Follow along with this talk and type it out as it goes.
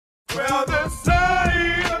Well, the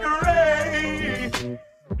sunny gray,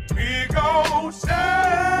 we gon'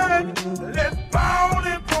 shine. Let's bound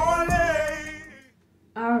and parlay.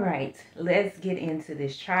 All right, let's get into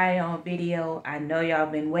this try-on video. I know y'all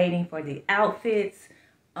been waiting for the outfits.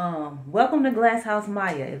 Welcome to Glass House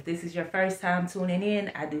Maya. If this is your first time tuning in,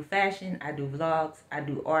 I do fashion, I do vlogs, I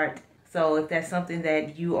do art. So if that's something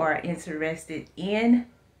that you are interested in,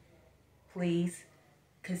 please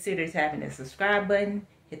consider tapping the subscribe button,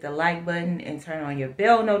 hit the like button, and turn on your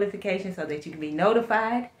bell notification so that you can be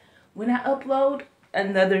notified when I upload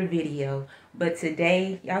another video. But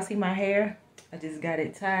today, y'all see my hair? I just got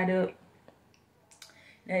it tied up.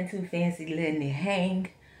 Nothing too fancy, letting it hang.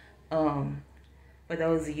 For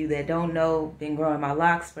those of you that don't know, been growing my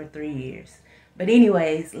locks for 3 years. But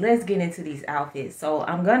anyways, let's get into these outfits. So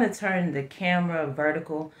I'm going to turn the camera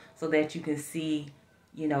vertical so that you can see,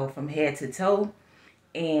 you know, from head to toe.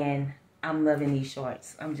 And I'm loving these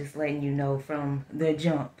shorts. I'm just letting you know from the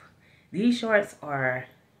jump. These shorts are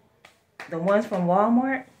the ones from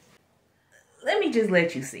Walmart. Let me just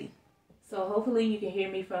let you see. So hopefully you can hear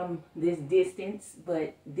me from this distance,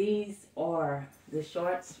 but these are the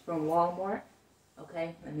shorts from Walmart.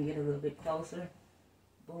 Okay, let me get a little bit closer.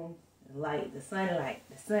 Boom, the light, the sunlight,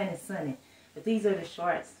 the sun is sunny. But these are the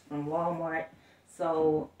shorts from Walmart.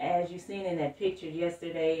 So as you seen in that picture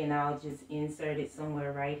yesterday, and I'll just insert it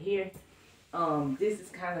somewhere right here. This is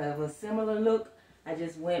kind of a similar look. I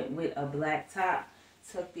just went with a black top,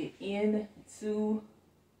 tucked it into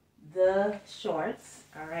the shorts.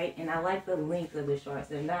 All right, and I like the length of the shorts.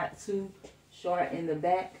 They're not too short in the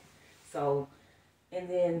back. So, and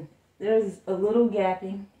then there's a little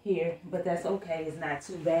gapping here, but that's okay. It's not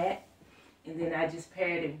too bad. And then I just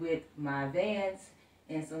paired it with my Vans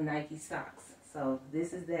and some Nike socks. So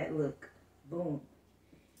this is that look. Boom.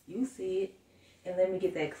 You see it. And let me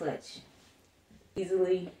get that clutch.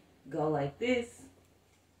 Easily go like this.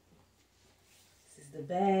 This is the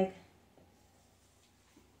bag.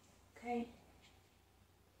 Okay.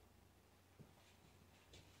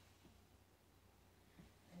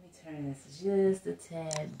 Let me turn this just a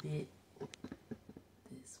tad bit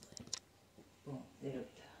this way. Boom. There we go.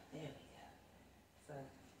 There we go. So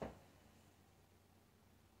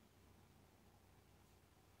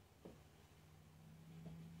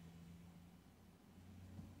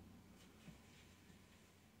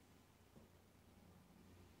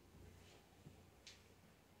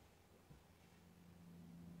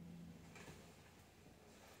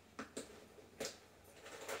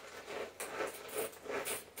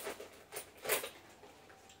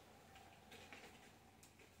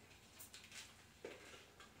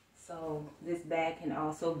So this bag can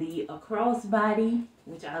also be a crossbody,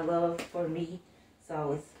 which I love for me.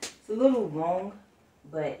 So it's a little long,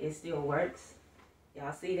 but it still works.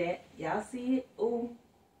 Y'all see that? Y'all see it? Ooh.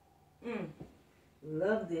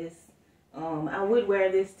 Love this. I would wear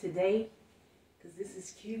this today because this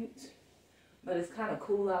is cute. But it's kind of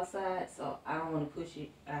cool outside, so I don't want to push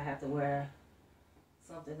it. I have to wear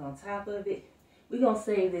something on top of it. We're going to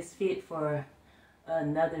save this fit for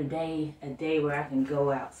another day, a day where I can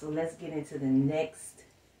go out. So let's get into the next.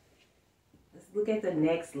 Let's look at the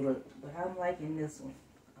next look. But I'm liking this one.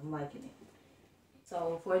 I'm liking it.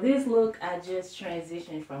 So for this look, I just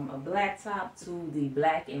transitioned from a black top to the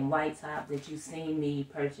black and white top that you seen me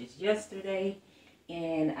purchase yesterday.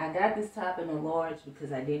 And I got this top in a large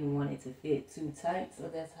because I didn't want it to fit too tight. So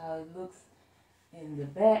that's how it looks in the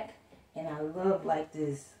back. And I love like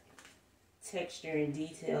this texture and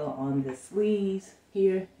detail on the sleeves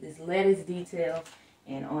here, this lettuce detail,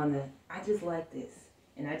 and on the, I just like this.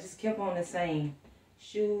 And I just kept on the same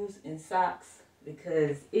shoes and socks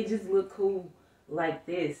because it just looked cool like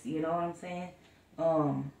this, you know what I'm saying?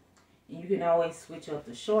 And you can always switch up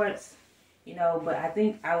the shorts, you know, but I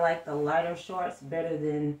think I like the lighter shorts better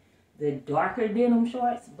than the darker denim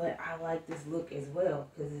shorts, but I like this look as well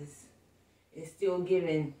because it's still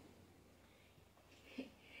giving,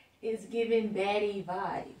 it's giving baddie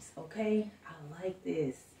vibes, okay? I like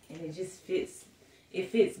this, and it just fits, it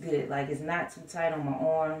fits good. Like, it's not too tight on my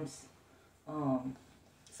arms.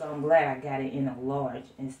 So I'm glad I got it in a large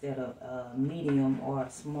instead of a medium or a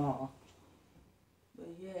small. But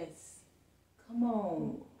yes, come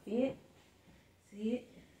on, fit. See it?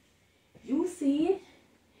 You see it?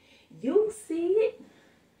 You see it?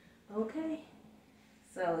 Okay.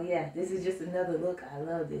 So yeah, this is just another look. I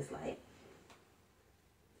love this. Like,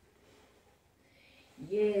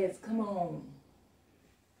 yes, come on.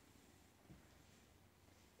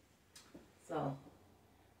 So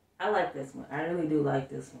I like this one. I really do like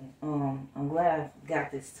this one. I'm glad I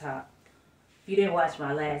got this top. If you didn't watch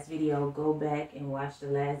my last video, go back and watch the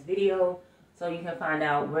last video so you can find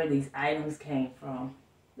out where these items came from,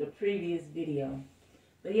 the previous video.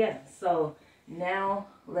 But yeah, so now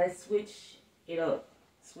let's switch it up.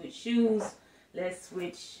 Switch shoes, let's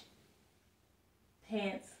switch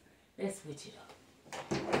pants, let's switch it up.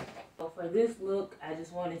 So for this look, I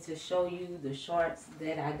just wanted to show you the shorts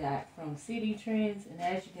that I got from City Trends. And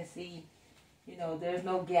as you can see, you know, there's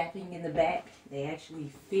no gapping in the back. They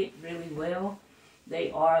actually fit really well.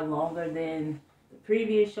 They are longer than the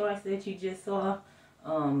previous shorts that you just saw.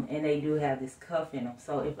 And they do have this cuff in them.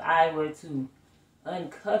 So if I were to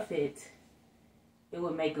uncuff it, it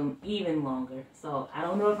would make them even longer. So I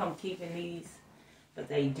don't know if I'm keeping these, but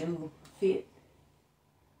they do fit.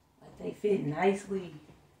 Like, they fit nicely.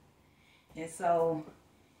 And so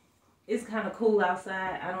it's kind of cool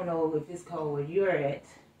outside. I don't know if it's cold where you're at,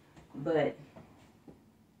 but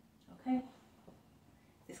okay,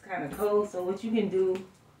 it's kind of cold. So what you can do,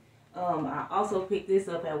 I also picked this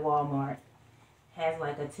up at Walmart. Has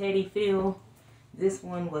like a teddy feel. This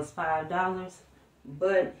one was $5.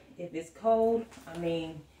 But if it's cold, I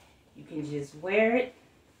mean, you can just wear it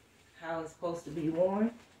how it's supposed to be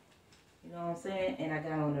worn. You know what I'm saying? And I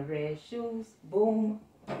got on the red shoes. Boom.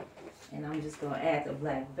 And I'm just going to add the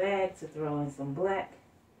black bag to throw in some black.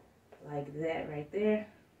 Like that right there.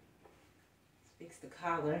 Fix the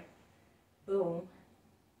collar. Boom.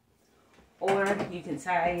 Or you can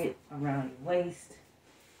tie it around your waist.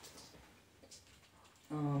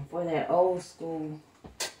 For that old school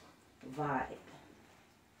vibe.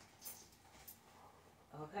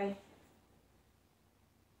 Okay.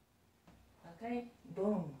 Okay.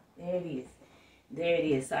 Boom. There it is. There it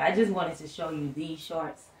is. So I just wanted to show you these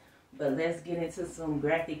shorts. But let's get into some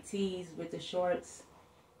graphic tees with the shorts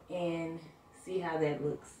and see how that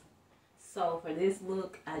looks. So for this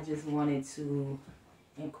look, I just wanted to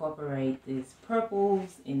incorporate these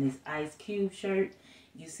purples in this Ice Cube shirt.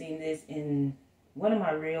 You've seen this in one of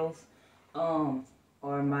my reels or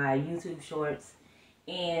my YouTube shorts.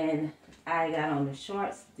 And I got on the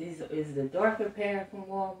shorts. This is the darker pair from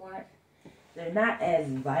Walmart. They're not as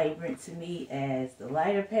vibrant to me as the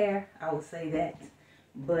lighter pair, I would say that.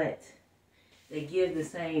 But they give the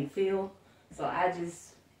same feel. So I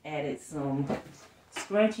just added some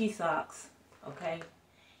scrunchy socks, okay?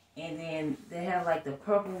 And then they have like the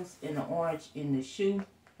purples and the orange in the shoe,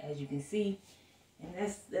 as you can see. And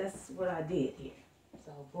that's what I did here.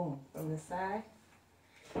 So boom, from the side.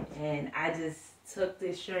 And I just tucked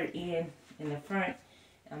this shirt in the front.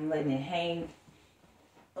 I'm letting it hang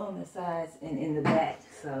on the sides and in the back.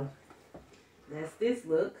 So that's this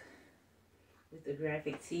look with the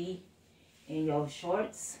graphic tee and your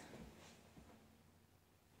shorts.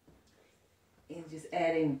 And just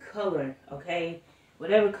adding color, okay?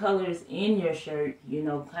 Whatever color is in your shirt, you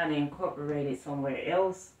know, kind of incorporate it somewhere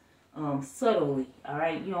else subtly, all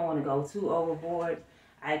right? You don't want to go too overboard.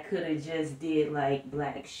 I could have just did like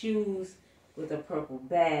black shoes with a purple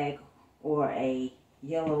bag or a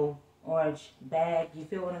yellow orange bag. You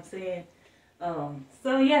feel what I'm saying?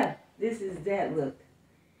 So yeah, this is that look.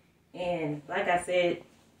 And like I said,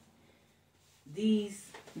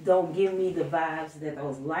 these don't give me the vibes that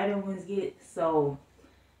those lighter ones get. So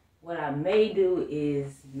what I may do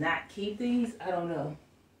is not keep these. I don't know.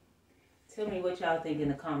 Tell me what y'all think in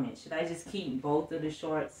the comments. Should I just keep both of the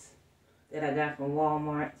shorts that I got from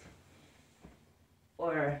Walmart?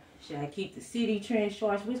 Or should I keep the City Trend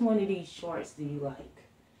shorts? Which one of these shorts do you like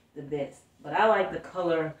the best? But I like the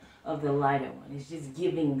color of the lighter one. It's just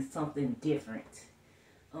giving something different.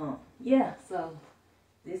 Yeah, so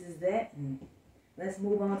this is that. And let's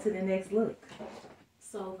move on to the next look.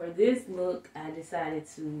 So for this look, I decided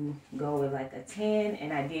to go with like a tan,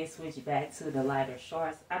 and I did switch back to the lighter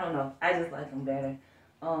shorts. I don't know, I just like them better.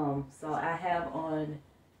 So I have on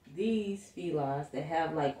these felines that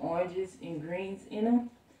have like oranges and greens in them.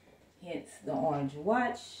 Hence the orange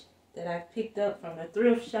watch that I picked up from the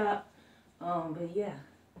thrift shop. But yeah.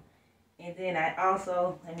 And then I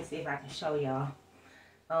also, let me see if I can show y'all.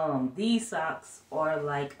 These socks are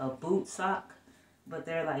like a boot sock, but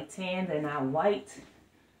they're like tan, they're not white.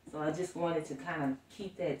 So I just wanted to kind of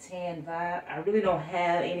keep that tan vibe. I really don't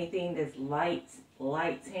have anything that's light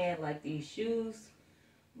tan like these shoes,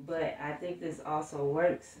 but I think this also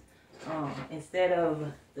works. Instead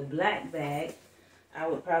of the black bag, I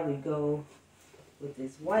would probably go with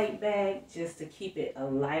this white bag just to keep it a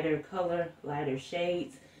lighter color, lighter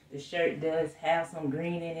shades. The shirt does have some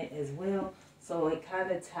green in it as well, so it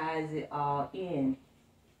kind of ties it all in.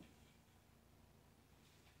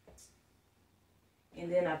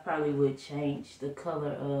 And then I probably would change the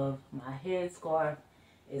color of my headscarf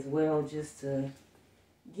as well, just to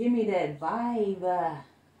give me that vibe,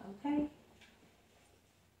 okay?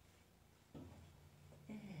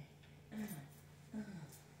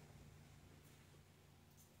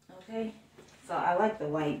 Okay, so I like the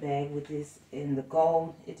white bag with this and the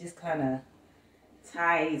gold. It just kind of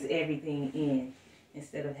ties everything in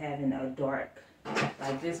instead of having a dark.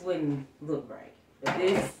 Like this wouldn't look right, but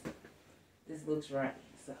this looks right.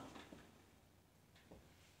 So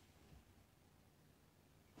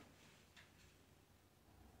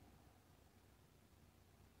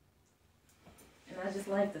and I just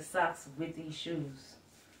like the socks with these shoes.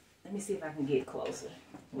 Let me see if I can get closer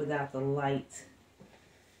without the light.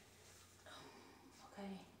 Okay.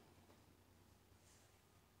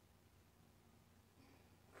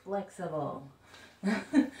 Flexible.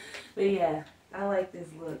 But yeah, I like this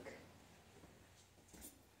look.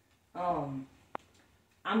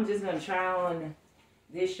 I'm just gonna try on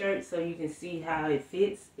this shirt so you can see how it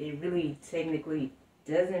fits. It really technically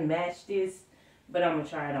doesn't match this, but I'm gonna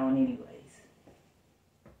try it on anyways.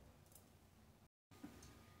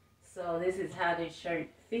 So this is how this shirt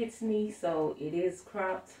fits me. So it is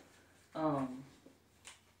cropped.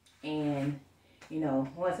 And you know,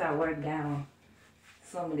 once I work down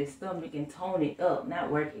some of this stomach and tone it up, not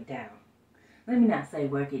work it down. Let me not say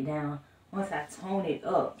work it down. Once I tone it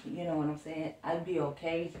up, you know what I'm saying, I'd be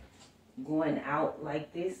okay going out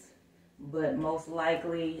like this. But most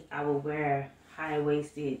likely I will wear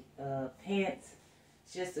high-waisted pants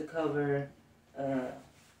just to cover my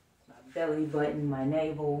belly button, my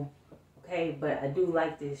navel. Okay, but I do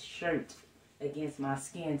like this shirt against my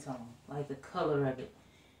skin tone, like the color of it.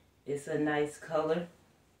 It's a nice color.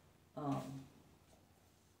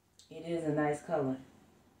 It is a nice color.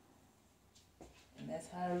 And that's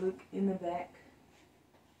how I look in the back.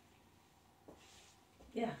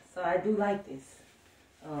 Yeah, so I do like this.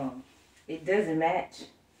 It doesn't match.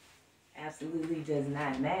 Absolutely does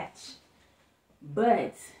not match.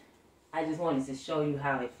 But I just wanted to show you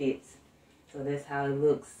how it fits. So that's how it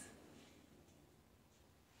looks.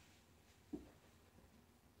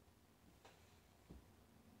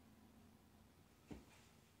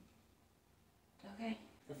 Okay.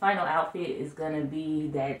 The final outfit is going to be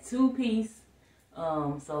that two-piece.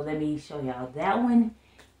 So let me show y'all that one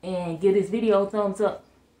and give this video a thumbs up.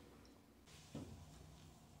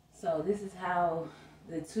 So this is how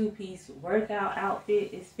the two-piece workout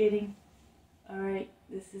outfit is fitting. Alright,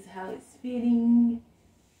 this is how it's fitting.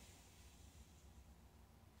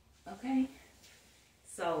 Okay,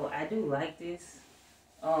 so I do like this.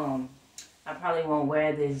 I probably won't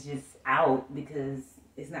wear this just out because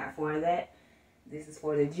it's not for that. This is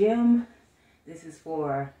for the gym. This is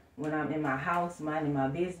for when I'm in my house minding my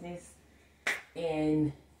business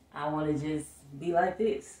and I want to just be like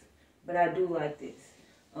this. But I do like this.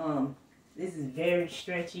 This is very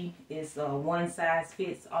stretchy. It's a one size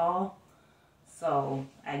fits all. So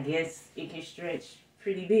I guess it can stretch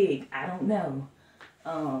pretty big. I don't know.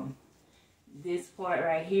 This part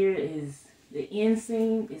right here is the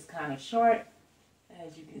inseam. It's kind of short,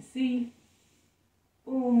 as you can see.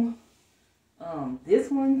 Boom.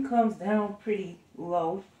 This one comes down pretty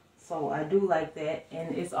low. So I do like that.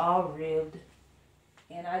 And it's all ribbed.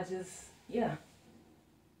 And I just, yeah.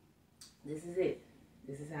 This is it.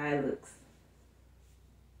 This is how it looks.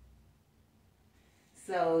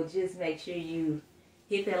 So just make sure you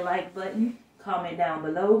hit that like button. Comment down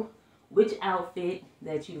below which outfit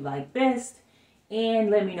that you like best. And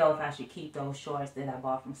let me know if I should keep those shorts that I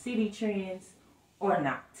bought from City Trends or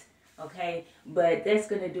not. Okay, but that's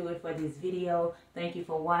going to do it for this video. Thank you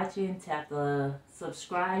for watching. Tap the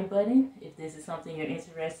subscribe button if this is something you're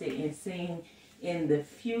interested in seeing in the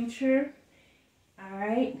future. All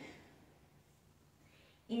right.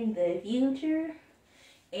 In the future.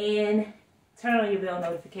 And turn on your bell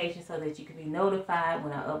notification so that you can be notified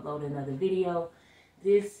when I upload another video.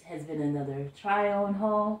 This has been another try-on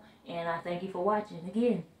haul. And I thank you for watching.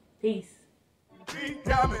 Again, peace.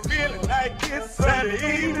 Got me feeling like it's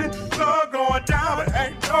Sunday evening. Sun going down, but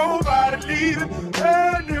ain't nobody leaving. Hey.